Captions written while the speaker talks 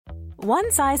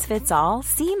One size fits all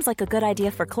seems like a good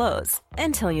idea for clothes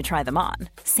until you try them on.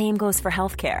 Same goes for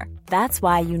healthcare. That's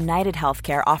why United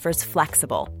Healthcare offers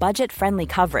flexible, budget-friendly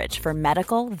coverage for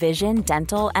medical, vision,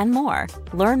 dental, and more.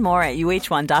 Learn more at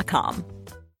uh1.com.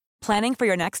 Planning for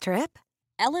your next trip?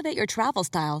 Elevate your travel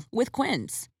style with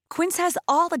Quince. Quince has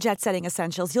all the jet-setting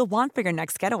essentials you'll want for your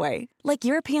next getaway, like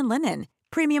European linen,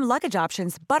 premium luggage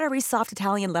options, buttery soft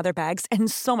Italian leather bags,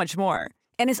 and so much more.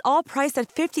 And is all priced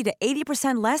at 50 to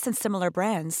 80% less than similar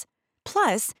brands.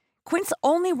 Plus, Quince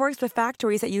only works with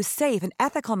factories that use safe and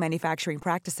ethical manufacturing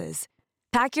practices.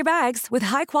 Pack your bags with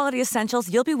high-quality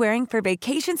essentials you'll be wearing for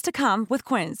vacations to come with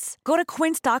Quince. Go to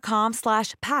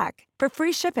quince.com/pack for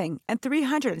free shipping and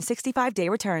 365-day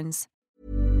returns.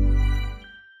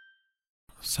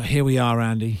 So here we are,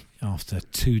 Andy, after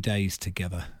 2 days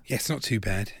together. Yes, not too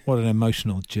bad. What an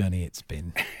emotional journey it's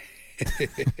been.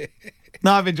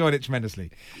 No, I've enjoyed it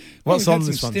tremendously. What's we've on had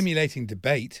this some one? stimulating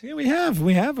debate. Yeah, we have,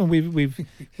 and we've done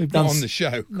Not on the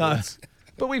show, of course.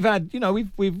 but we've had,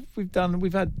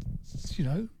 we've had,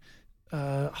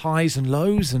 highs and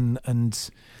lows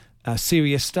and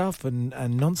serious stuff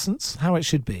and nonsense. How it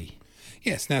should be.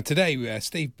 Yes. Now today,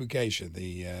 Steve Bugasia,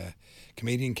 the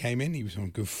comedian, came in. He was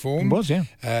on good form. He was,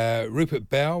 yeah. Rupert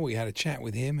Bell. We had a chat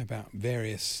with him about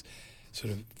various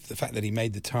sort of the fact that he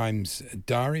made the Times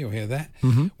diary. You'll hear that.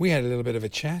 Mm-hmm. We had a little bit of a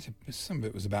chat. Some of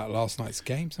it was about last night's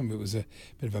game. Some of it was a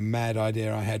bit of a mad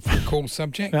idea I had for a call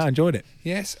subject. Yeah, I enjoyed it.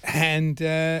 Yes, and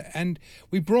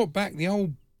we brought back the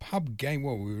old pub game.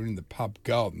 Well, we were in the pub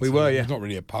garden. We were, yeah. It's not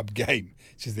really a pub game.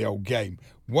 It's just the old game.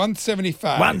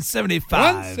 175.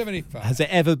 175. 175. Has it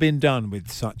ever been done with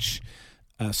such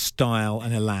style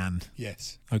and elan?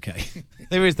 Yes. Okay.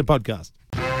 There is the podcast.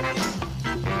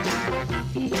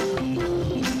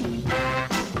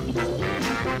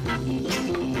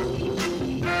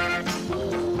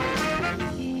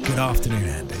 Good afternoon,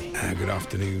 Andy. Good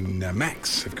afternoon,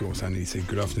 Max. Of course, I need to say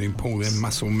good afternoon, Paul, there,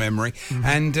 muscle memory. Mm-hmm.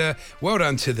 And well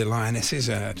done to the Lionesses.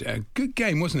 A good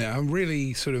game, wasn't it? A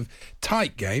really sort of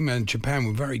tight game, and Japan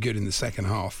were very good in the second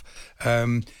half.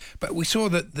 But we saw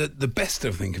that the best,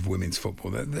 I think, of women's football.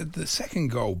 The second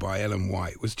goal by Ellen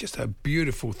White was just a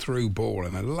beautiful through ball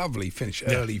and a lovely finish,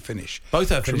 early finish. Both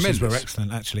her finishes Tremendous. were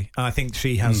excellent, actually. I think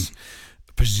she has...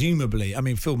 Presumably, I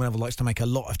mean, Phil Neville likes to make a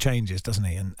lot of changes, doesn't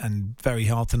he? And very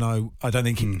hard to know. I don't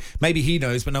think maybe he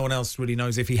knows, but no one else really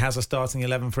knows if he has a starting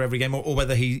 11 for every game or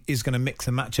whether he is going to mix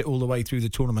and match it all the way through the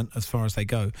tournament as far as they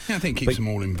go. Yeah, I think keeps them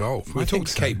all involved. We talked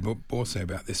to so. Kate Borsay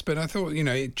about this, but I thought,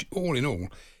 all in all,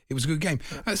 it was a good game.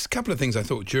 There's a couple of things I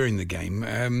thought during the game.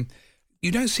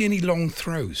 You don't see any long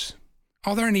throws.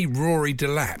 Are there any Rory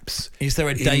Delaps? Is there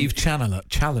a Dave Challoner?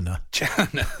 Challoner.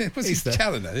 What's his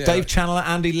Challoner? Yeah. Dave Challoner,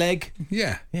 Andy Legg?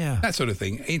 Yeah. Yeah. That sort of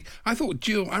thing. I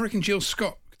reckon Jill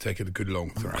Scott could take a good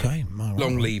long throw. Okay. Right.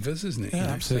 Long levers, isn't it? Yeah,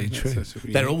 absolutely true. So,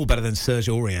 they're all better than Serge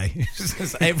Aurier.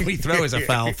 Every throw is a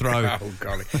foul throw. Oh,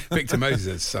 golly. Victor Moses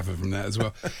has suffered from that as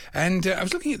well. And I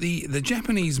was looking at the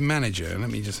Japanese manager.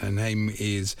 Let me just, her name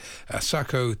is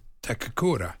Sako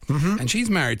Takakura, and she's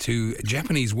married to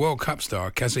Japanese World Cup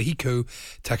star Kazuhiko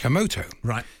Takamoto.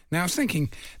 Right. Now, I was thinking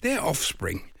their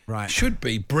offspring should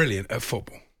be brilliant at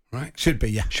football, right? Should be,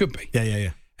 yeah. Should be.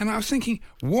 Yeah. And I was thinking,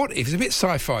 what if, it's a bit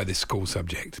sci-fi, this school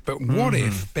subject, but what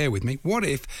if, bear with me, what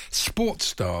if sports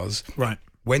stars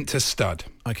went to stud?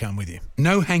 Okay, I'm with you.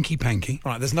 No hanky-panky.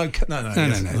 Right, there's no. No.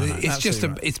 It's just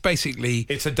it's basically...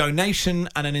 It's a donation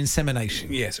and an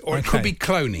insemination. Yes, or it could be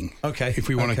cloning. Okay. If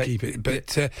we want to keep it.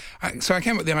 But so I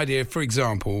came up with the idea, for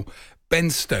example, Ben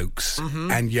Stokes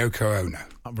and Yoko Ono.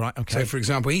 Right, okay. So, for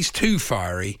example, he's too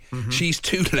fiery, she's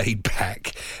too laid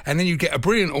back, and then you get a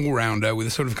brilliant all-rounder with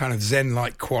a sort of kind of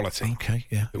Zen-like quality. Okay,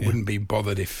 yeah. That wouldn't be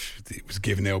bothered if it was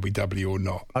given LBW or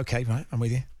not. Okay, right, I'm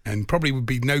with you. And probably would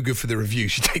be no good for the review.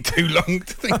 She'd take too long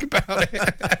to think about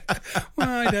it.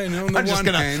 Well, I don't know. I'm just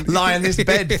going to lie in this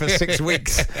bed for 6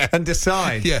 weeks and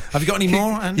decide. Yeah. Have you got any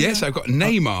more? Yes, I've got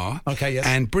Neymar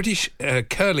and British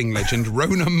curling legend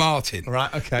Rona Martin.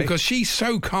 Right, okay. Because she's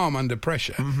so calm under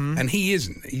pressure, and he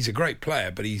isn't. He's a great player,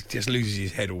 but he just loses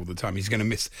his head all the time. He's going to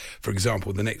miss, for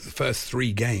example, the first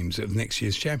 3 games of next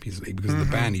year's Champions League because of the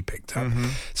ban he picked up.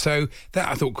 So that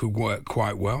I thought could work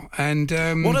quite well. And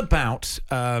what about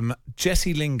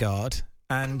Jesse Lingard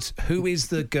And who is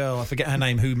the girl, I forget her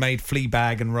name, who made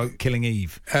Fleabag and wrote Killing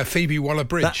Eve? Phoebe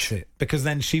Waller-Bridge. That's it. Because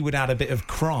then she would add a bit of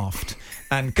craft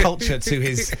and culture to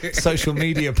his social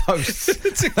media posts.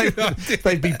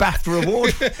 They'd be BAFTA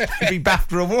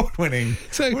award winning,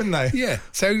 wouldn't they? Yeah.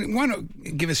 So why not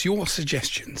give us your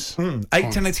suggestions?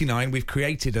 81089, we've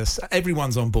created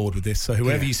everyone's on board with this, so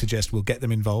whoever you suggest, we'll get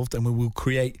them involved, and we will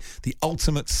create the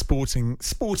ultimate sporting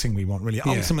we want, really.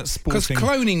 Ultimate sporting. Because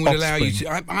cloning would allow you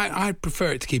offspring. to. I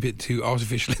prefer it to keep it to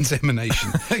artificial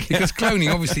insemination. Because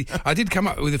cloning, obviously, I did come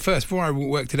up with it first. Before I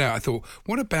worked it out, I thought,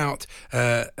 what about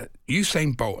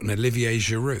Usain Bolt and Olivier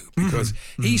Giroud? Because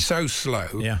he's so slow,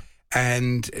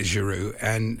 and Giroud,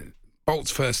 and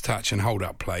Bolt's first touch and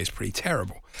hold-up play is pretty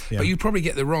terrible. Yeah. But you probably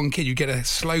get the wrong kid. You get a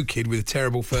slow kid with a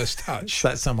terrible first touch.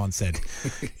 That someone said.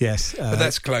 Yes. But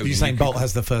that's cloning. Usain Bolt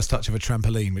has the first touch of a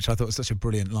trampoline, which I thought was such a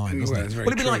brilliant line, wasn't it?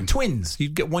 Would it be like twins?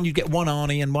 You'd get one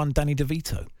Arnie and one Danny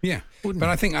DeVito. Yeah. But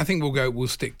I think we'll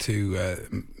stick to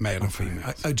male and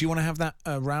female. Do you want to have that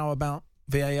row about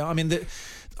VAR? I mean,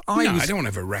 I don't want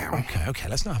to have a row. Okay,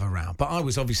 let's not have a row. But I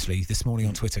was obviously this morning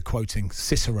on Twitter quoting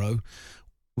Cicero,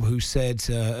 who said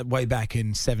way back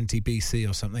in 70 BC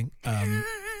or something,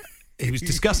 he was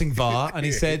discussing VAR, and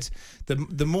he said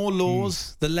the more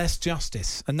laws, the less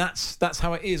justice, and that's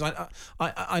how it is.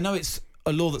 I know it's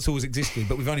a law that's always existed,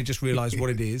 but we've only just realised what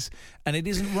it is, and it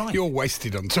isn't right. You're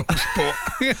wasted on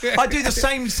TalkSport. I do the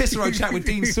same Cicero chat with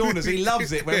Dean Saunders. He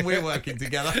loves it when we're working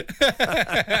together.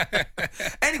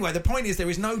 Anyway, the point is there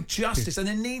is no justice, and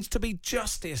there needs to be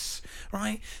justice,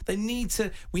 right? They need to.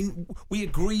 We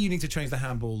agree you need to change the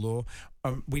handball law.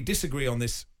 We disagree on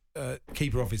this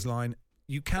keeper off his line.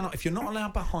 You cannot, if you're not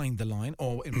allowed behind the line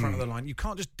or in front of the line, you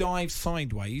can't just dive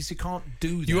sideways. You can't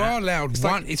do that. You are allowed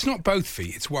it's not both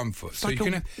feet, it's 1 foot. So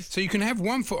you can have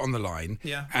 1 foot on the line,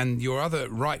 and your other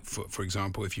right foot, for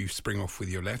example, if you spring off with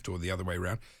your left or the other way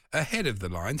around, ahead of the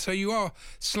line. So you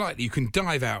can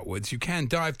dive outwards, you can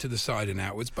dive to the side and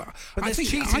outwards, but I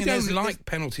don't like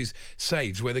penalties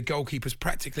saves where the goalkeeper's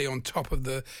practically on top of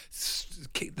the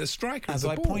striker. As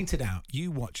I pointed out,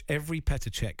 you watch every Petr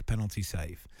Cech penalty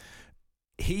save.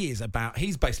 He's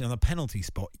basically on the penalty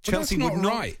spot. Chelsea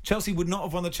would not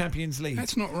have won the Champions League.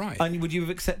 That's not right. And would you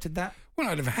have accepted that? Well,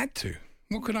 I'd have had to.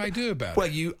 What could I do about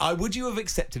it? Well, would you have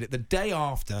accepted it the day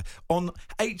after on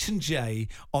H&J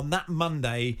on that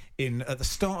Monday at the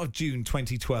start of June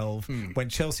 2012 when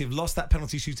Chelsea have lost that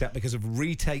penalty shootout because of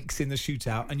retakes in the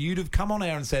shootout, and you'd have come on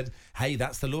air and said, "Hey,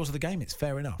 that's the laws of the game. It's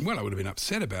fair enough." Well, I would have been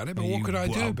upset about it, but what could I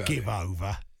do about it? Give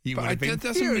over. You would have been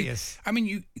furious.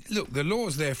 Look, the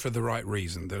law's there for the right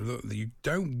reason. You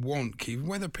don't want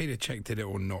whether Petr Cech did it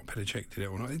or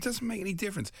not. It doesn't make any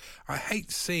difference. I hate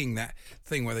seeing that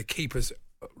thing where the keeper's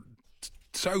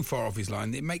so far off his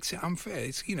line, it makes it unfair.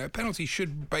 It's, penalty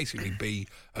should basically be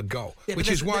a goal, which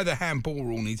is why the handball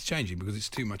rule needs changing, because it's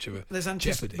too much of a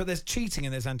jeopardy. But there's cheating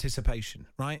and there's anticipation,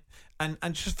 right? And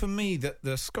just for me,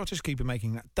 the Scottish keeper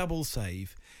making that double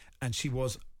save, and she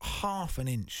was half an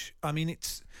inch. I mean,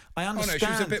 I understand. Oh, no, she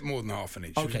was a bit more than half an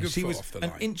inch. Okay, she was off the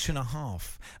line. An inch and a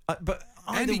half. But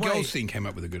Andy Goldstein came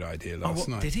up with a good idea last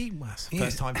night. Did he? Well,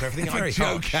 first time for everything. I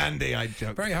joke, Andy. I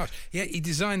joke. Very harsh. Yeah, he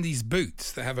designed these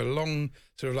boots that have a long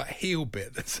sort of like heel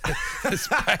bit that's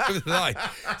back of the line.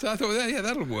 So I thought,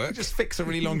 that'll work. Just fix a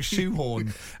really long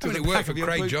shoehorn. It worked for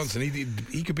Craig Johnson.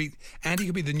 He could be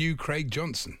the new Craig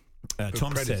Johnson.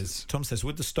 Tom says,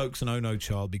 would the Stokes and Ono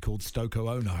child be called Stoko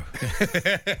Ono?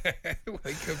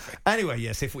 Anyway,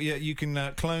 yes, if you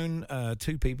can clone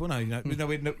two people. No.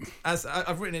 As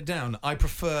I've written it down, I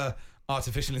prefer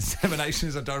artificial insemination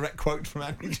as a direct quote from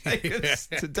Andy Jacobs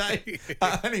today.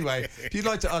 Anyway, if you'd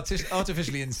like to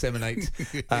artificially inseminate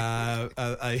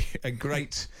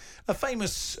a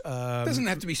famous... it doesn't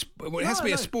have to be... it has to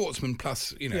be a sportsman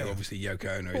plus, obviously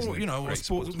Yoko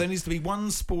Ono. There needs to be one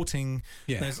sporting...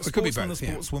 There's a sportsman, a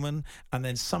sportswoman, and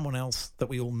then someone else that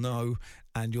we all know,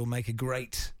 and you'll make a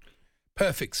great...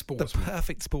 Perfect sportsman. The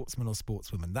perfect sportsman or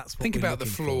sportswoman. That's what Think about the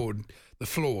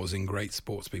flaws in great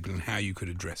sports people and how you could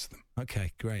address them.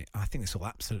 Okay, great. I think this will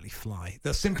absolutely fly.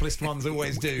 The simplest ones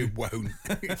always do. It won't.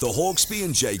 The Hawksbee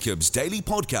and Jacobs Daily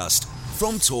Podcast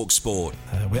from TalkSport.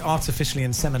 We're artificially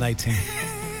inseminating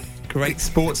great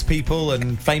sports people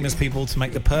and famous people to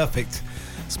make the perfect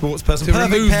sports person. To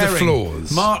perfect remove pairing. The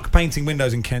flaws. Mark Painting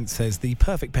Windows in Kent says the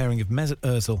perfect pairing of Mesut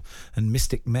Ozil and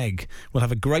Mystic Meg will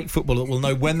have a great footballer that will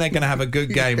know when they're going to have a good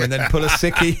game and then pull a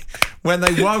sickie when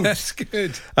they won't. That's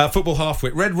good. Football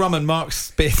halfwit. Red Rum and Mark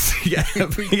Spitz.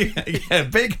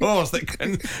 Big horse that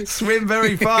can swim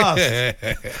very fast.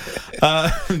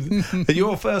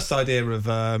 Your first idea of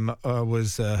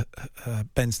was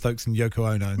Ben Stokes and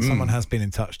Yoko Ono, and someone has been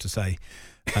in touch to say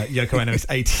Yoko Ono is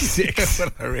 86. Well,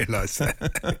 I realised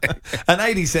that. And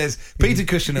Adi says Peter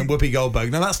Cushing and Whoopi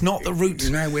Goldberg. Now, that's not the route.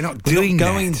 No, we're not going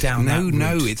that. down that route.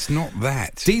 No, it's not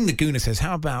that. Dean Laguna says,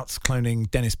 how about cloning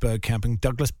Dennis Bergkamp and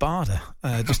Douglas Bader?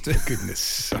 Just to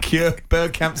Goodness. cure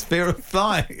Bergkamp's fear of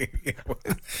flying.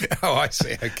 Oh, I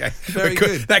see. Okay. Very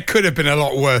good. That could have been a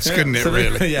lot worse, couldn't it,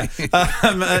 really? Yeah.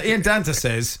 Ian Danta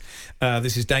says,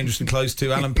 this is dangerously close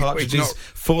to Alan Partridge's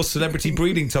forced celebrity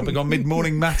breeding topic on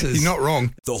Mid-Morning Matters. You're not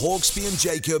wrong. The Hawksbee and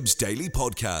Jacobs Daily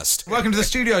Podcast. Welcome to the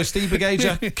studio, Steve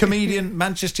Bagager, comedian,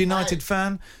 Manchester United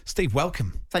fan. Steve,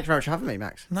 welcome. Thanks very much for having me,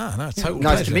 Max. No, total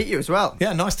Nice pleasure. to meet you as well.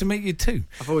 Yeah, nice to meet you too.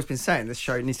 I've always been saying this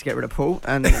show needs to get rid of Paul.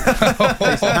 And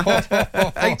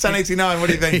 1089, what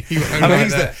do you think?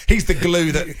 He's the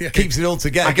glue that keeps it all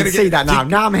together. I can see that now.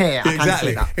 Now I'm here. I can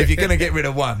Exactly. see that. If you're going to get rid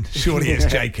of one, surely it's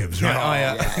Jacobs,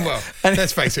 right? Well,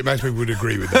 let's face it, most people would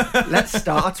agree with that. Let's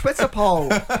start a Twitter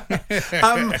poll.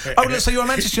 So you're a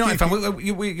Manchester United fan.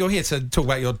 You're here to talk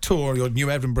about your tour, your new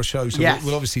Edinburgh show, so Yes.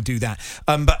 we'll obviously do that.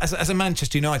 But as a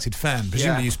Manchester United fan,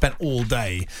 presumably you spent all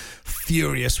day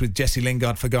furious with Jesse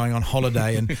Lingard for going on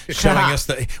holiday and showing us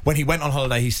that when he went on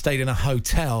holiday, he stayed in a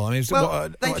hotel. I mean,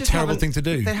 what a terrible thing to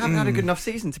do. They haven't had a good enough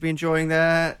season to be enjoying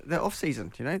their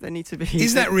off-season, you know? They need to be...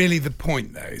 Is that really the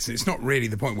point, though? It's not really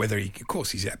the point whether he... Of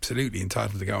course, he's absolutely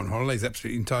entitled to go on holiday. He's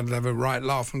absolutely entitled to have a right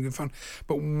laugh and good fun.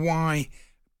 But why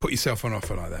put yourself on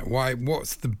offer like that?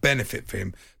 What's the benefit for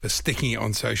him for sticking it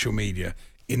on social media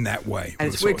in that way?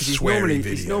 And it's weird because he's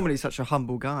normally such a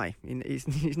humble guy.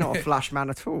 He's not a flash man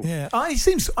at all. Yeah, he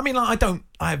seems. I mean, I don't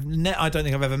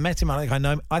think I've ever met him. I think I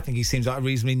know him. I think he seems like a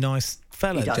reasonably nice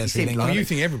fella. He does. He Jesse seems Lingard. like You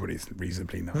think everybody's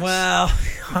reasonably nice? Well,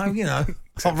 I'll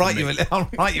write you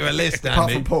a list, Andy.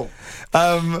 Apart from Paul.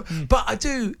 But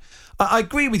I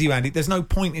agree with you, Andy. There's no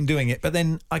point in doing it. But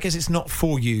then I guess it's not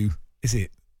for you, is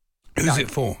it? Who's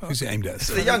it for? Who's it aimed at? It's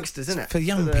for the youngsters, isn't it? For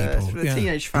young It's people, for the yeah.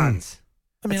 teenage fans.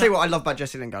 I mean, I'll tell you what I love about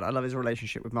Jesse Lingard. I love his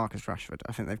relationship with Marcus Rashford.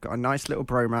 I think they've got a nice little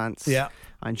bromance. Yeah.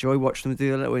 I enjoy watching them do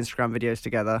their little Instagram videos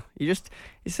together. It's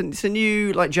a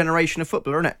new generation of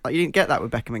footballer, isn't it? Like, you didn't get that with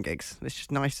Beckham and Giggs. It's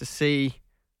just nice to see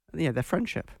their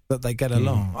friendship. that they get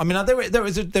along. I mean, there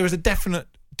is a definite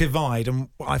divide, and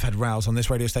I've had rows on this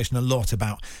radio station a lot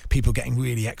about people getting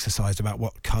really exercised about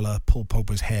what colour Paul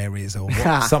Pogba's hair is or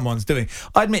what someone's doing.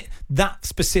 I admit that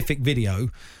specific video,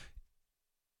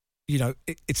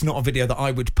 it's not a video that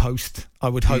I would post. I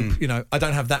would hope, I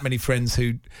don't have that many friends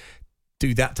who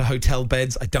do that to hotel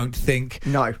beds, I don't think.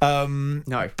 No.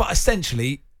 No. But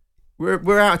essentially...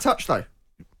 We're out of touch, though.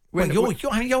 How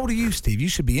old are you, Steve? You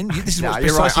should be in. This is you're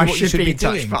right. I what you should be in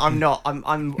doing. touch, but I'm not.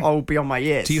 I'll be on my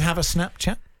ears. Do you have a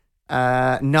Snapchat?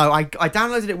 No, I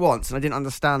downloaded it once and I didn't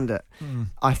understand it.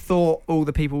 I thought all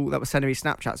the people that were sending me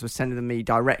Snapchats were sending them me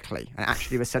directly and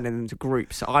actually were sending them to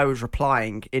groups. So I was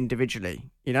replying individually,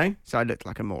 so I looked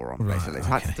like a moron, basically. So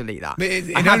I had to delete that. But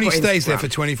it only stays there for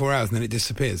 24 hours and then it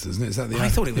disappears, doesn't it? Is that the I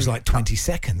thought it was like 20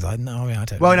 seconds. I don't know.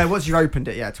 Well, no, once you opened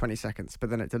it, 20 seconds, but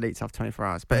then it deletes after 24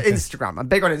 hours. But Instagram, I'm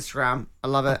big on Instagram. I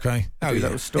love it. Okay. Oh, yeah.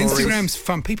 Little stories. Instagram's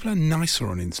fun. People are nicer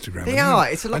on Instagram. They are.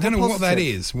 It's a lot I don't know more what that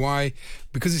positive. is. Why?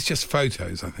 Because it's just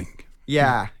photos, I think.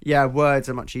 Yeah. Words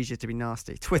are much easier to be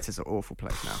nasty. Twitter's an awful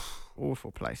place now.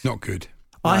 Awful place. Not good.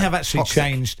 I have actually Toxic.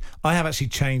 changed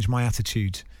my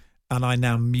attitude, and I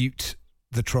now mute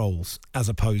the trolls as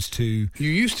opposed to... You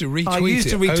used to retweet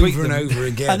them. over and over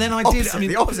again. And then I did...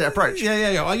 The opposite approach.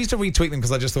 Yeah. I used to retweet them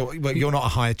because I just thought, well, you're not a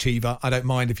high achiever. I don't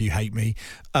mind if you hate me.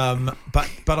 But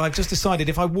I've just decided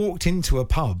if I walked into a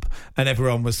pub and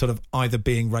everyone was sort of either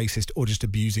being racist or just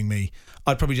abusing me,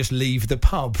 I'd probably just leave the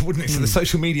pub, wouldn't it? So the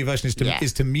social media version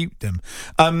is to mute them.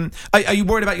 Are you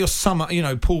worried about your summer?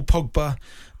 Paul Pogba...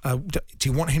 do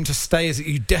you want him to stay? Are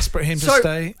you desperate for him to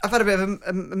stay? I've had a bit of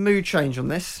a mood change on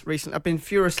this recently. I've been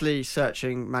furiously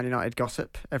searching Man United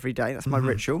gossip every day. That's my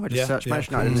ritual. I just search Man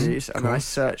United news and I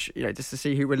search, just to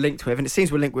see who we're linked with. And it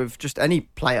seems we're linked with just any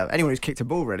player, anyone who's kicked a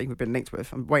ball, really, we've been linked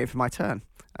with. I'm waiting for my turn.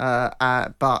 But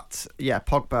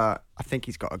Pogba, I think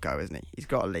he's got to go, isn't he? He's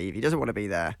got to leave. He doesn't want to be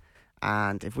there.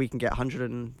 And if we can get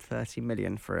 130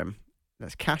 million for him,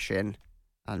 let's cash in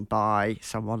and buy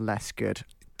someone less good.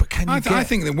 I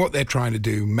think that what they're trying to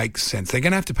do makes sense. They're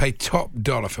going to have to pay top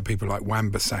dollar for people like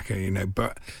Wan-Bissaka,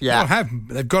 but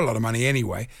they've got a lot of money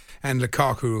anyway. And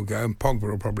Lukaku will go, and Pogba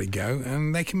will probably go,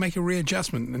 and they can make a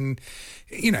readjustment. And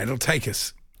it'll take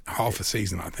us half a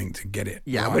season, I think, to get it.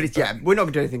 Yeah, right. we're not going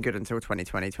to do anything good until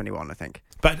 2020, 21, I think.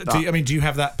 But do you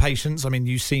have that patience? I mean,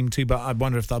 you seem to, but I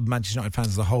wonder if the Manchester United fans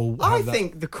as a whole. I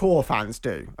think the core fans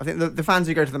do. I think the fans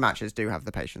who go to the matches do have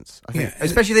the patience. I think, Yeah,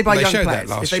 especially if they buy young showed players.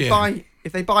 that last year.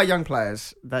 If they buy young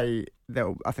players, they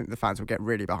I think the fans will get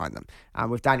really behind them.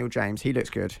 And with Daniel James, he looks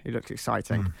good. He looks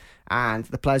exciting. And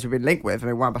the players we've been linked with, I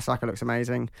mean, Wan-Bissaka looks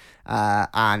amazing.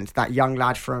 And that young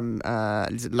lad from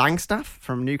is it Langstaff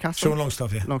from Newcastle? Sean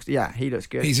Longstaff, yeah. Yeah, he looks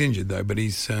good. He's injured though, but he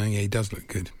does look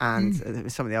good.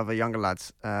 And some of the other younger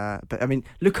lads. But I mean,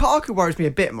 Lukaku worries me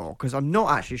a bit more because I'm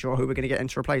not actually sure who we're going to get in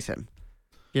to replace him.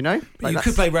 You know? Like you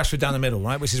could play Rashford down the middle,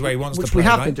 right? Which is where he wants to play, which we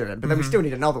have right? been doing, but then we still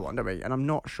need another one, don't we? And I'm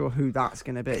not sure who that's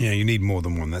going to be. Yeah, you need more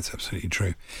than one. That's absolutely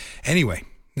true. Anyway,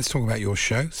 let's talk about your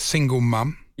show, Single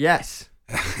Mum. Yes.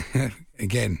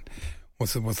 Again,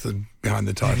 what's the behind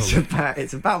the title?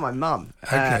 It's about my mum.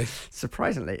 Okay.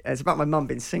 Surprisingly, it's about my mum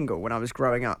being single when I was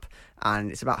growing up,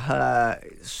 and it's about her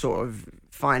sort of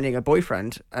finding a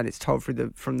boyfriend, and it's told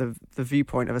from the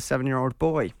viewpoint of a 7-year-old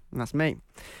boy, and that's me.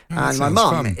 And my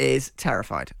mum is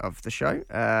terrified of the show.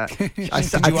 Did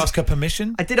you ask her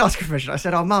permission? I did ask her permission. I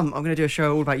said, "Oh, Mum, I'm going to do a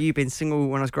show all about you being single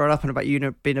when I was growing up, and about you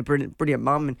being a brilliant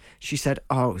mum." And she said,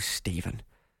 "Oh, Stephen,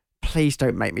 please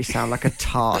don't make me sound like a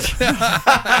tart." And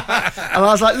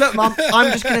I was like, "Look, Mum,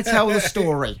 I'm just going to tell the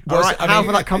story. All right?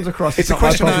 However that comes across, it's a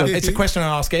question. It's a question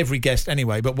I ask every guest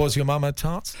anyway. But was your mum a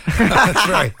tart? That's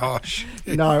very harsh.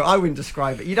 No, I wouldn't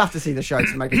describe it. You'd have to see the show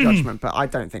to make a judgment, but I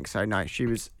don't think so. No, she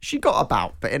got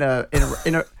about, but in a.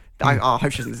 I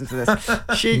hope she doesn't listen to this.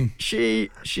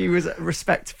 She was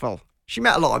respectful. She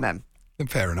met a lot of men.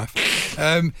 Fair enough.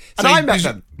 And I met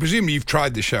them. Presumably you've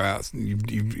tried the show out,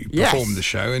 you've performed the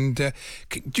show, and do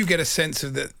you get a sense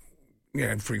of that, you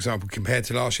know, for example, compared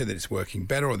to last year, that it's working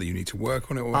better, or that you need to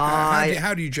work on it, or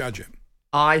how do you judge it?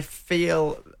 I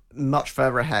feel much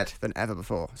further ahead than ever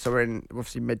before. So we're in,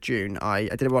 obviously, mid-June. I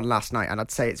did one last night, and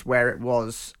I'd say it's where it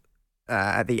was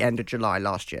at the end of July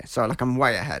last year. So, I'm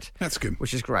way ahead. That's good.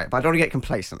 Which is great. But I don't want to get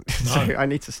complacent. So I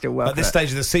need to still work at this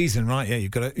stage of the season, right? Yeah,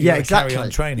 you've got to exactly. carry on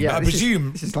training. Yeah, but I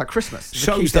presume this is like Christmas.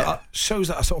 Shows that are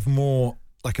sort of more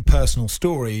like a personal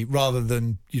story rather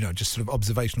than, just sort of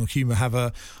observational humour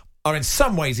are in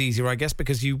some ways easier, I guess,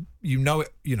 because you know it,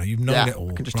 you've known it all.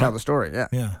 You can just tell the story,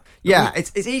 Yeah. Yeah,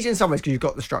 it's easy in some ways because you've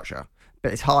got the structure.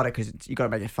 But it's harder because you've got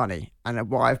to make it funny. And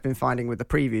what I've been finding with the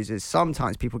previews is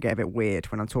sometimes people get a bit weird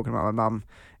when I'm talking about my mum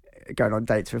going on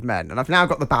dates with men. And I've now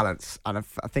got the balance, and I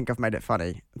think I've made it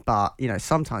funny. But,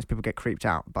 sometimes people get creeped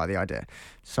out by the idea.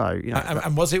 So,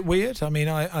 And was it weird? I mean,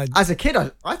 I as a kid,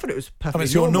 I thought it was perfectly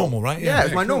it's your normal, right? Yeah, it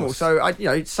was my normal. So,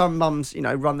 some mums,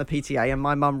 run the PTA, and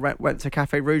my mum went to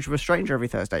Cafe Rouge with a stranger every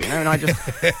Thursday, and I just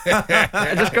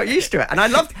I just got used to it. And I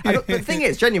loved the thing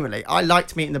is, genuinely, I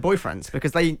liked meeting the boyfriends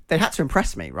because they had to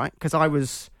impress me, right? Because I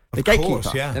was the gatekeeper.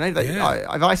 Yeah.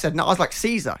 If I said no, I was like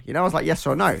Caesar. I was like yes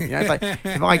or no.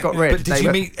 If I got rid. But did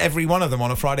you meet every one of them on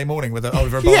a Friday morning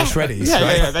over a bowl of shreddies?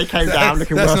 Yeah, they came down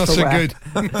looking worse That's for not wear.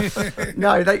 so good.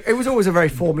 No, it was always a very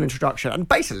formal introduction, and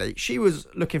basically she was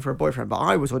looking for a boyfriend, but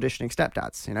I was auditioning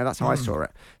stepdads. That's how I saw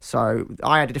it. So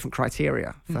I had a different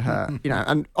criteria for her.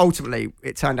 And ultimately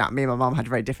it turned out me and my mum had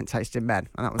very different taste in men,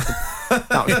 and that was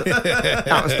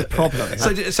the problem.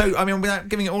 So I mean, without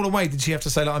giving it all away, did she have to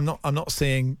say, like, I'm not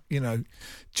seeing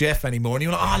Jeff anymore? And you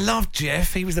were like, I love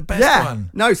Jeff, he was the best one.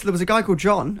 No, so there was a guy called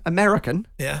John, American.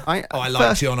 Yeah. I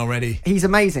like John already. He's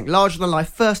amazing, larger than life,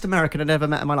 first American I'd ever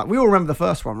met in my life. We all remember the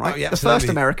first one, right? Oh, yeah, the first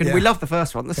American, we love the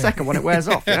first one. The second one, it wears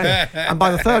off. And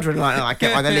by the third one, I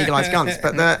get why they legalised guns.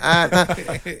 But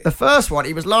the first one,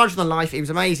 he was larger than life, he was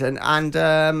amazing,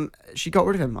 and she got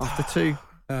rid of him after two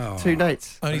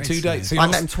dates. Only 2 dates. So I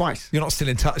met him twice. You're not still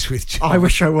in touch with John? I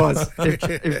wish I was.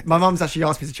 If my mum's actually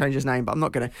asked me to change his name, but I'm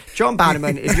not going to. John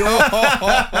Bannerman, if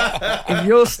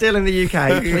you're still in the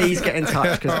UK, please get in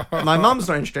touch, because my mum's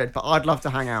not interested, but I'd love to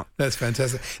hang out. That's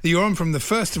fantastic. You're on from the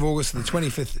 1st of August to the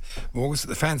 25th of August at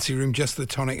the Fancy Room, Just the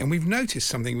Tonic, and we've noticed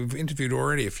something. We've interviewed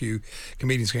already a few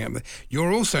comedians going up there.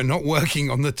 You're also not working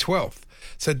on the 12th.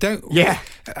 So don't. Yeah.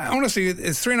 Honestly,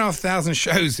 there's 3,500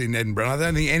 shows in Edinburgh. I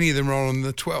don't think any of them are on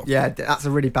the 12th. Yeah, that's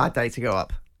a really bad day to go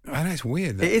up. I know, it's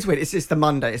weird. It is weird. It's the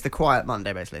Monday. It's the quiet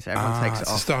Monday, basically. So everyone takes it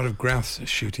off. It's the start of grouse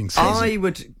shooting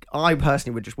season. I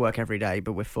personally would just work every day,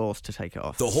 but we're forced to take it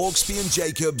off. The Hawksby and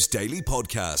Jacobs Daily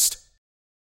Podcast.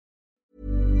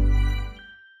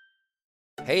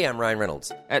 Hey, I'm Ryan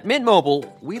Reynolds. At Mint Mobile,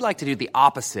 we like to do the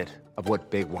opposite of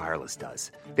what Big Wireless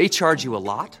does. They charge you a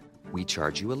lot. We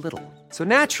charge you a little. So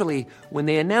naturally, when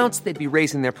they announced they'd be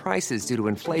raising their prices due to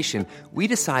inflation, we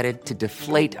decided to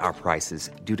deflate our prices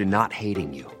due to not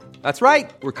hating you. That's right.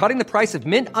 We're cutting the price of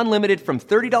Mint Unlimited from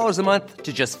 $30 a month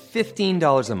to just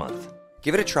 $15 a month.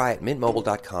 Give it a try at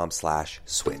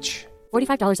mintmobile.com/switch.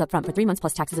 $45 up front for 3 months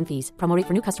plus taxes and fees. Promo rate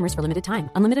for new customers for limited time.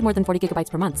 Unlimited more than 40 gigabytes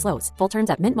per month. Slows full terms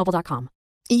at mintmobile.com.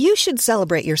 You should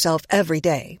celebrate yourself every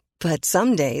day. But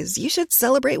some days you should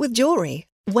celebrate with jewelry.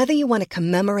 Whether you want to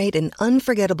commemorate an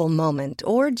unforgettable moment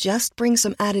or just bring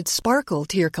some added sparkle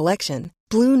to your collection,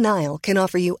 Blue Nile can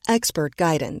offer you expert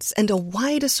guidance and a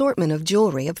wide assortment of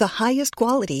jewelry of the highest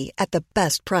quality at the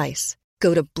best price.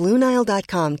 Go to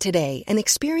BlueNile.com today and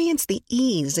experience the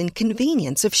ease and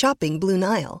convenience of shopping Blue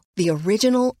Nile, the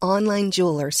original online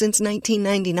jeweler since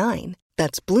 1999.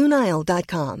 That's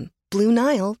BlueNile.com.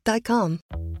 BlueNile.com.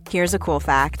 Here's a cool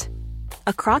fact.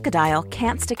 A crocodile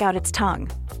can't stick out its tongue.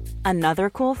 Another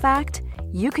cool fact,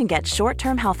 you can get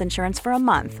short-term health insurance for a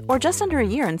month or just under a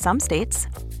year in some states.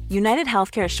 United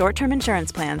Healthcare short-term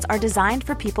insurance plans are designed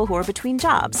for people who are between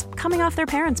jobs, coming off their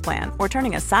parents' plan, or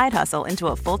turning a side hustle into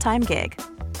a full-time gig.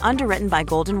 Underwritten by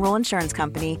Golden Rule Insurance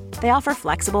Company, they offer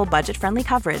flexible, budget-friendly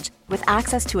coverage with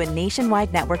access to a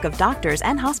nationwide network of doctors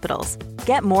and hospitals.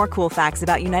 Get more cool facts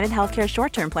about United Healthcare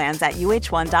short-term plans at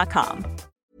uh1.com.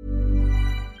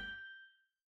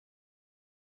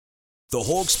 The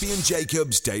Hawksby and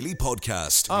Jacobs Daily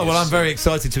Podcast. Oh, well, I'm very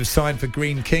excited to have signed for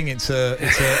Green King. It's a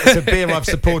beer I've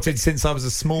supported since I was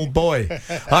a small boy.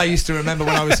 I used to remember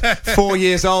when I was 4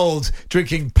 years old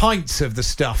drinking pints of the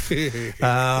stuff.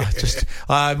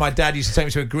 My dad used to take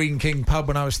me to a Green King pub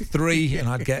when I was 3, and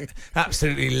I'd get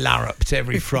absolutely larruped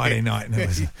every Friday night. And it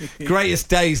was the greatest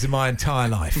days of my entire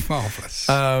life. Marvellous.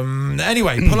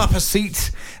 Anyway, pull up a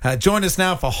seat. Join us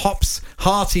now for hops,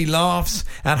 hearty laughs,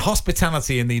 and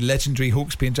hospitality in the legendary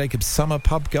Hawksby and Jacobs Summer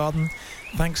Pub Garden,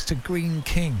 thanks to Green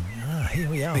King. Here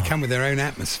we are. They come with their own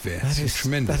atmosphere. That is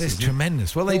tremendous. That is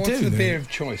tremendous. Well, they do. What's the beer of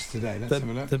choice today? Let's have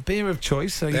a look. The beer of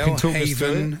choice. So you can talk us through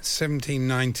it.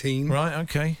 1719. Right.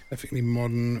 Okay. Perfectly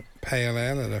modern pale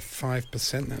ale at a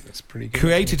 5%. That looks pretty good.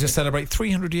 Created to celebrate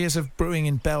 300 years of brewing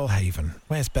in Belhaven.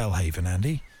 Where's Belhaven,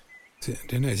 Andy? I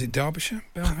don't know. Is it Derbyshire?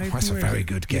 Belhaven? That's a very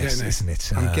good guess, isn't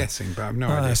it? I'm guessing, but I've no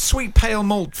idea. Sweet pale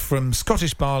malt from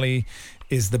Scottish barley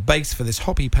is the base for this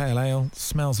hoppy pale ale.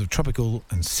 Smells of tropical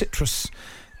and citrus.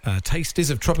 Taste is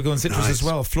of tropical and citrus as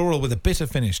well. Floral with a bitter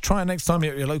finish. Try it next time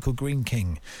you're at your local Green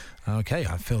King. Okay,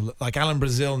 I feel like Alan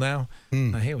Brazil now.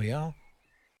 Here we are.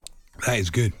 That is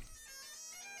good.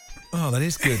 Oh, that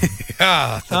is good.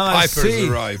 The Piper has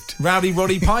arrived. Rowdy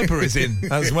Roddy Piper is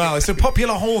in as well. It's a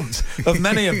popular haunt of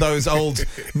many of those old,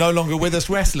 no longer with us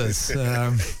wrestlers.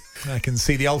 I can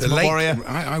see the Ultimate Warrior.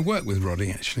 I worked with Roddy,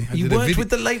 actually. You worked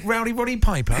with the late Rowdy Roddy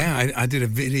Piper? Yeah, I did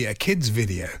a kids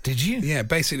video. Did you? Yeah,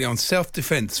 basically on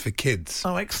self-defence for kids.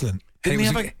 Oh, excellent. Didn't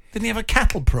he have a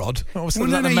cattle prod? Or was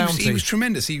he was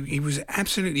tremendous. He was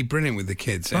absolutely brilliant with the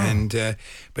kids.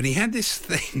 But he had this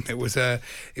thing that was a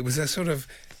sort of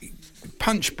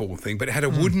punch ball thing, but it had a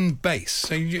wooden base.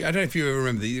 So I don't know if you ever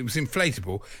remember, it was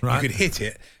inflatable. Right. You could hit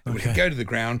it, it would go to the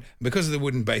ground. Because of the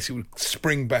wooden base, it would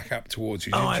spring back up towards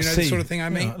you. Do you know the sort of thing I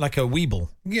mean? Like a Weeble.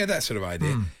 Yeah, that sort of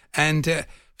idea. And for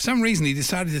some reason, he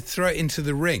decided to throw it into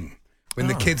the ring when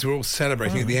the kids were all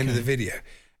celebrating at the end of the video.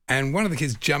 And one of the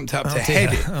kids jumped up to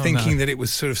head it, thinking that it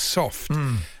was sort of soft.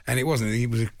 And it wasn't. It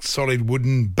was a solid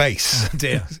wooden base. Oh,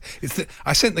 dear.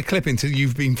 I sent the clip into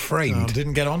You've Been Framed.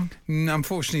 Didn't get on?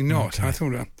 Unfortunately not. Okay. I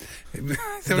thought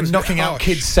the knocking out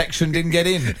kids section didn't get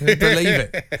in. Believe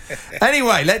it.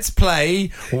 Anyway, let's play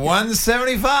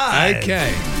 175.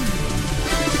 Okay.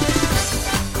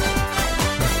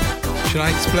 Should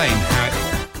I explain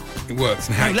how it works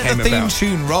and how it came about? Let the theme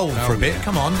tune roll for a bit.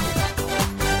 Come on.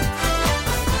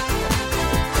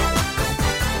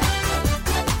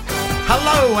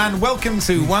 Hello and welcome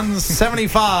to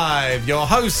 175. Your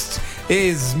host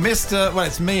is Mr. Well,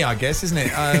 it's me, I guess, isn't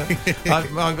it? I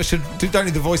don't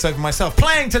need the voice over myself.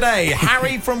 Playing today,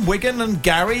 Harry from Wigan and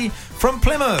Gary from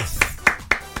Plymouth.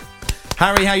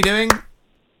 Harry, how you doing?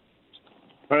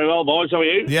 Very well, boys. How are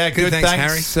you? Yeah, good,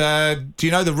 thanks. Harry. Do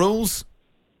you know the rules?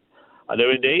 I do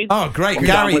indeed. Oh, great.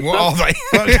 Gary, what are they?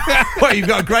 Well, you've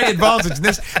got a great advantage in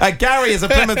this. Gary is a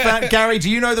Plymouth fan. Gary, do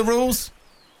you know the rules?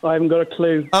 I haven't got a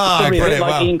clue. Oh, brilliant.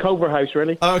 Like Ian Culverhouse,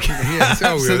 really. Okay, yes,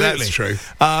 absolutely. That's true.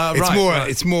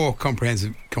 It's more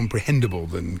comprehensible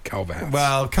than Culverhouse.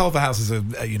 Well, Culverhouse is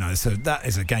that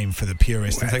is a game for the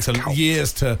purist. It takes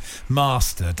years to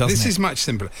master, doesn't it? This is much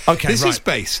simpler. Okay, this is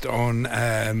based on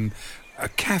a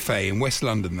cafe in West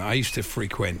London that I used to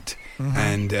frequent.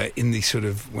 And in the sort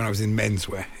of, when I was in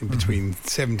menswear, in between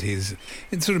 70s,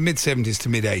 in sort of mid-70s to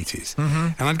mid-80s.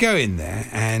 And I'd go in there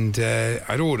and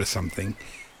I'd order something.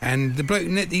 And the bloke,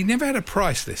 he never had a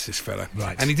price list, this fella.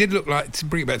 Right. And he did look like, to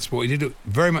bring it back to sport, he did look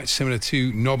very much similar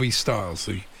to Nobby Stiles,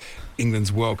 the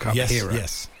England's World Cup hero.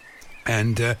 Yes.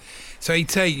 And so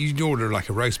he'd say, you'd order like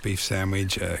a roast beef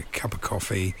sandwich, a cup of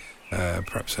coffee,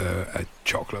 perhaps a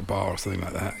chocolate bar or something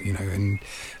like that, and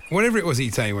whatever it was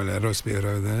he'd say,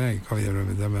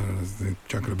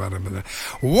 chocolate bar,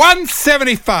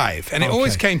 175, and it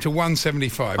always came to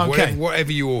 175,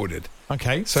 whatever you ordered.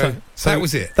 Okay, so that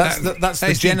was it. That's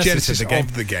the genesis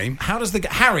of the game. How does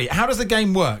the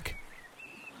game work?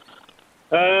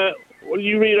 Well,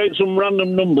 you read out some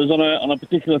random numbers on a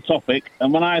particular topic,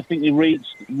 and when I think you've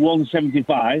reached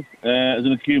 175 as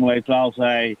an accumulator, I'll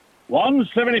say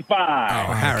 175.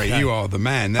 Oh, Harry, you are the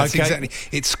man. That's exactly.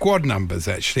 It's squad numbers,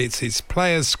 actually. It's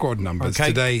players' squad numbers. Okay.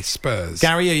 Today, Spurs.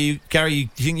 Gary, do you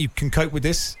think you can cope with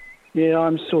this? Yeah,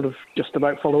 I'm sort of just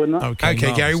about following that. Okay,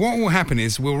 Gary, what will happen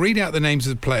is we'll read out the names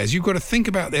of the players. You've got to think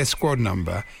about their squad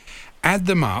number, add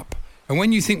them up, and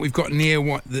when you think we've got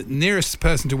the nearest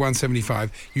person to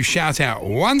 175, you shout out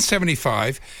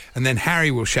 175, and then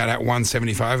Harry will shout out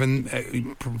 175,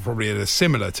 and probably at a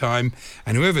similar time,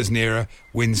 and whoever's nearer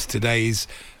wins today's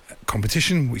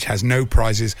competition, which has no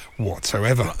prizes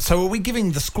whatsoever. So are we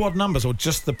giving the squad numbers or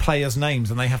just the players'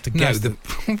 names, and they have to guess? No,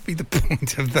 what would be the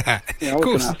point of that? Yeah, of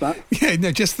course. That. Yeah,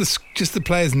 no, just the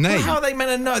player's name. Well, how are they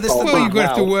meant to know? You've got to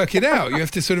have to work it out. You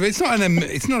have to sort of. It's not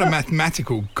a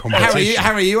mathematical competition.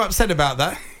 Harry, are you upset about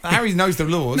that? Harry knows the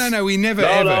laws. No, we never.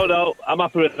 No, I'm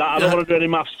happy with that. I don't want to do any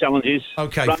maths challenges.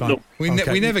 Okay, Random. fine. We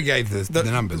never gave the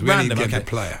numbers. We only gave the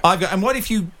player. And what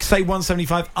if you say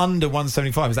 175 under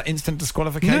 175? Is that instant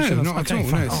disqualification? No, not at all.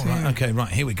 Fine. Okay, right.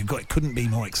 Here we go. It couldn't be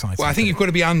more exciting. Well, I think you've got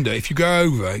to be under. If you go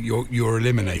over, you're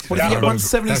eliminated. What if you get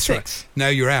 176? Right. No,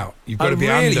 you're out. You've got to be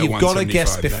under. You've got to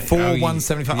guess before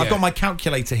 175. Yeah. I've got my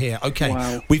calculator here. Okay,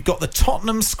 wow. We've got the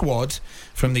Tottenham squad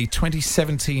from the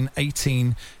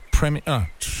 2017-18.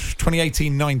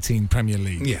 2018-19 Premier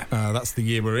League. Yeah. That's the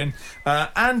year we're in.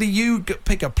 Andy, you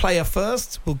pick a player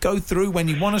first. We'll go through. When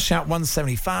you want to shout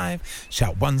 175,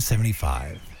 shout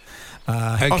 175.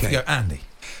 Okay. Off you go, Andy.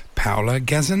 Paula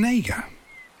Gazzaniga.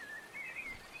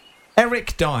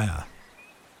 Eric Dyer.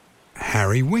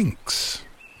 Harry Winks.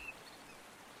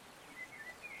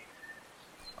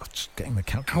 I'm just getting the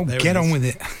calculator. Oh, get on with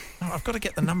it. No, I've got to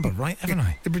get the number right, haven't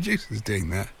I? The producer's doing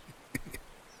that.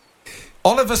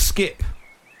 Oliver Skipp.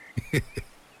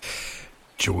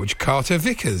 George Carter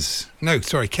Vickers. No,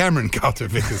 sorry, Cameron Carter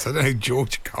Vickers. I don't know who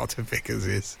George Carter Vickers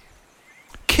is.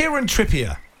 Kieran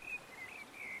Trippier.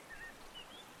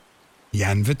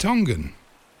 Jan Vertonghen.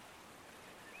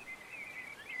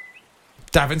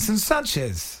 Davinson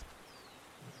Sanchez.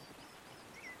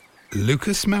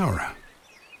 Lucas Moura.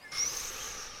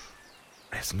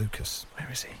 Where's Lucas?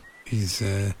 Where is he? He's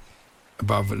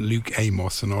above Luke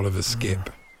Amos and Oliver Skipp.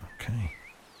 Okay.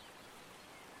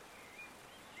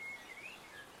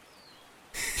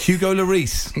 Hugo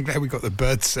Lloris. I'm glad we got the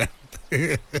bird sound.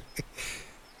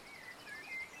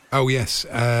 Oh, yes.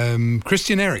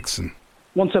 Christian Eriksen.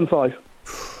 175.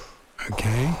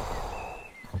 Okay.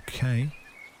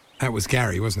 That was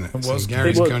Gary, wasn't it? It was. So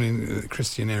Gary's gone in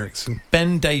Christian Eriksen.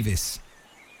 Ben Davis.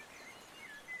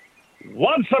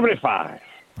 175.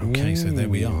 Okay, so there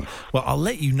we are. Well, I'll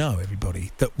let you know,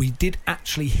 everybody, that we did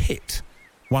actually hit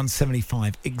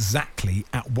 175 exactly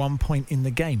at one point in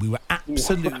the game. We were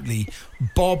absolutely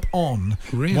bob on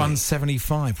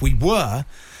 175. We were.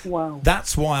 Wow.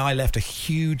 That's why I left a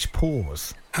huge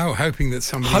pause. Oh, hoping that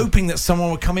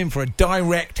someone would come in for a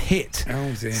direct hit.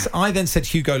 Oh, dear. So I then said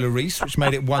Hugo Lloris, which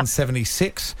made it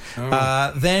 176.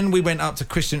 Then we went up to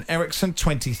Christian Eriksen,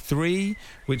 23,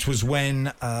 which was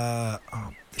when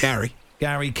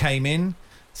Gary came in.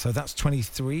 So that's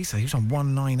 23. So he was on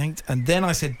 198. And then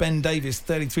I said Ben Davis,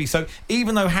 33. So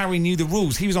even though Harry knew the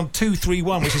rules, he was on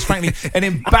 231, which is frankly an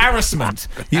embarrassment.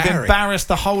 You've embarrassed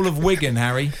the whole of Wigan,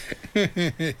 Harry.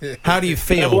 How do you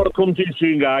feel? I don't want to come too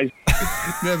soon, guys.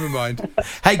 Never mind.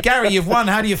 Hey, Gary, you've won.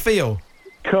 How do you feel?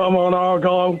 Come on,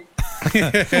 Argyle.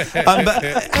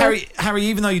 But Harry,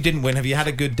 even though you didn't win, have you had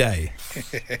a good day?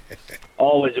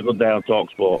 Always a good day on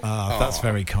TalkSport. That's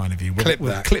very kind of you.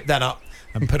 We'll clip that up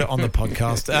and put it on the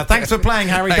podcast. Thanks for playing,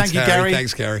 Harry. Thank you, Gary.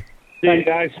 Thanks, Gary. See you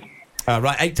guys.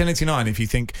 Right, 81089 if you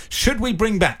think, should we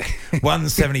bring back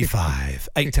 175?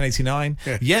 81089.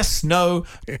 Yes, no,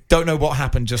 don't know what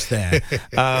happened just there.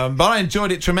 But I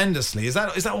enjoyed it tremendously. Is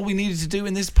that what we needed to do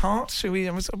in this part? Should we?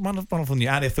 It was wonderful news.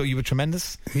 I thought you were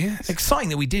tremendous. Yes. Exciting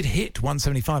that we did hit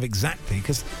 175 exactly,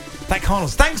 because that can't.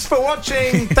 Thanks for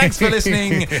watching. Thanks for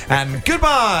listening. And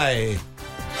goodbye.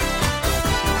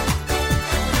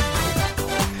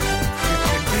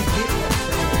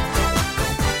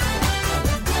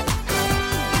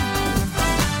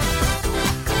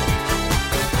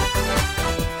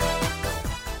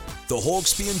 The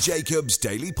Hawksby and Jacobs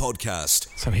Daily Podcast.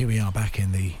 So here we are back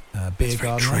in the beer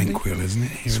garden. Very tranquil, isn't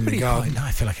it? It's really quite,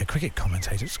 I feel like a cricket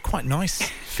commentator. It's quite nice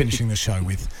finishing the show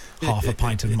with half a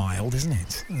pint of mild, isn't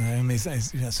it?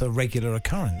 It's a regular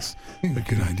occurrence.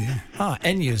 Good idea.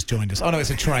 Enya's joined us. Oh no,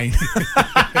 it's a train.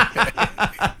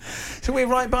 So we're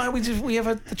right by. We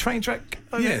have the train track.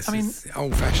 Yes, I mean,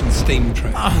 old-fashioned steam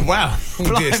train. Oh wow!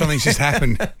 Oh dear, something's just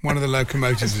happened. One of the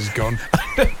locomotives has gone.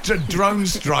 Drone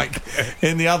strike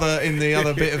in the other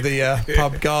bit of the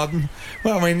pub garden.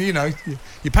 Well, I mean,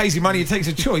 you pay your money, it takes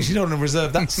a choice. You don't want to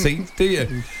reserve that seat, do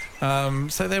you?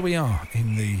 So there we are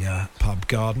in the pub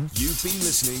garden. You've been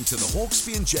listening to the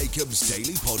Hawksby and Jacobs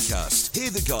Daily Podcast.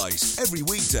 Hear the guys every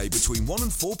weekday between 1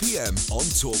 and 4 p.m. on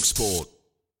TalkSport.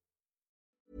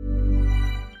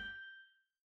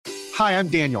 Hi, I'm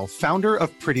Daniel, founder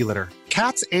of Pretty Litter.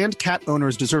 Cats and cat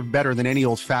owners deserve better than any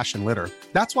old-fashioned litter.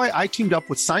 That's why I teamed up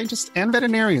with scientists and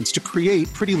veterinarians to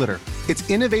create Pretty Litter. Its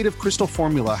innovative crystal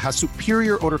formula has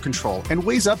superior odor control and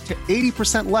weighs up to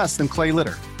 80% less than clay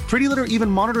litter. Pretty Litter even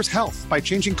monitors health by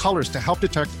changing colors to help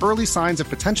detect early signs of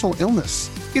potential illness.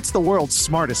 It's the world's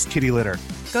smartest kitty litter.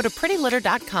 Go to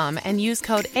prettylitter.com and use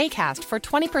code ACAST for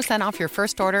 20% off your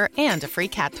first order and a free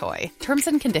cat toy. Terms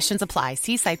and conditions apply.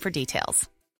 See site for details.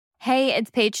 Hey, it's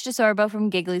Paige DeSorbo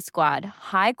from Giggly Squad.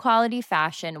 High quality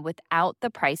fashion without the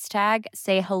price tag.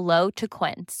 Say hello to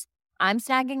Quince. I'm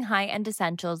snagging high-end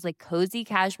essentials like cozy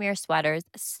cashmere sweaters,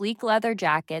 sleek leather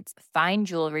jackets, fine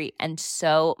jewelry, and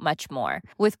so much more.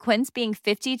 With Quince being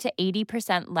 50 to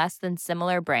 80% less than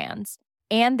similar brands.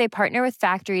 And they partner with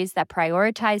factories that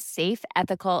prioritize safe,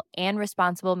 ethical, and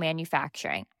responsible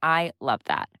manufacturing. I love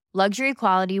that. Luxury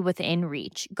quality within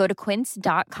reach. Go to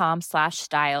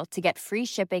quince.com/style to get free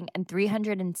shipping and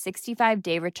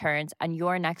 365-day returns on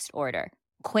your next order.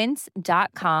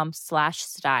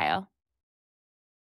 Quince.com/style.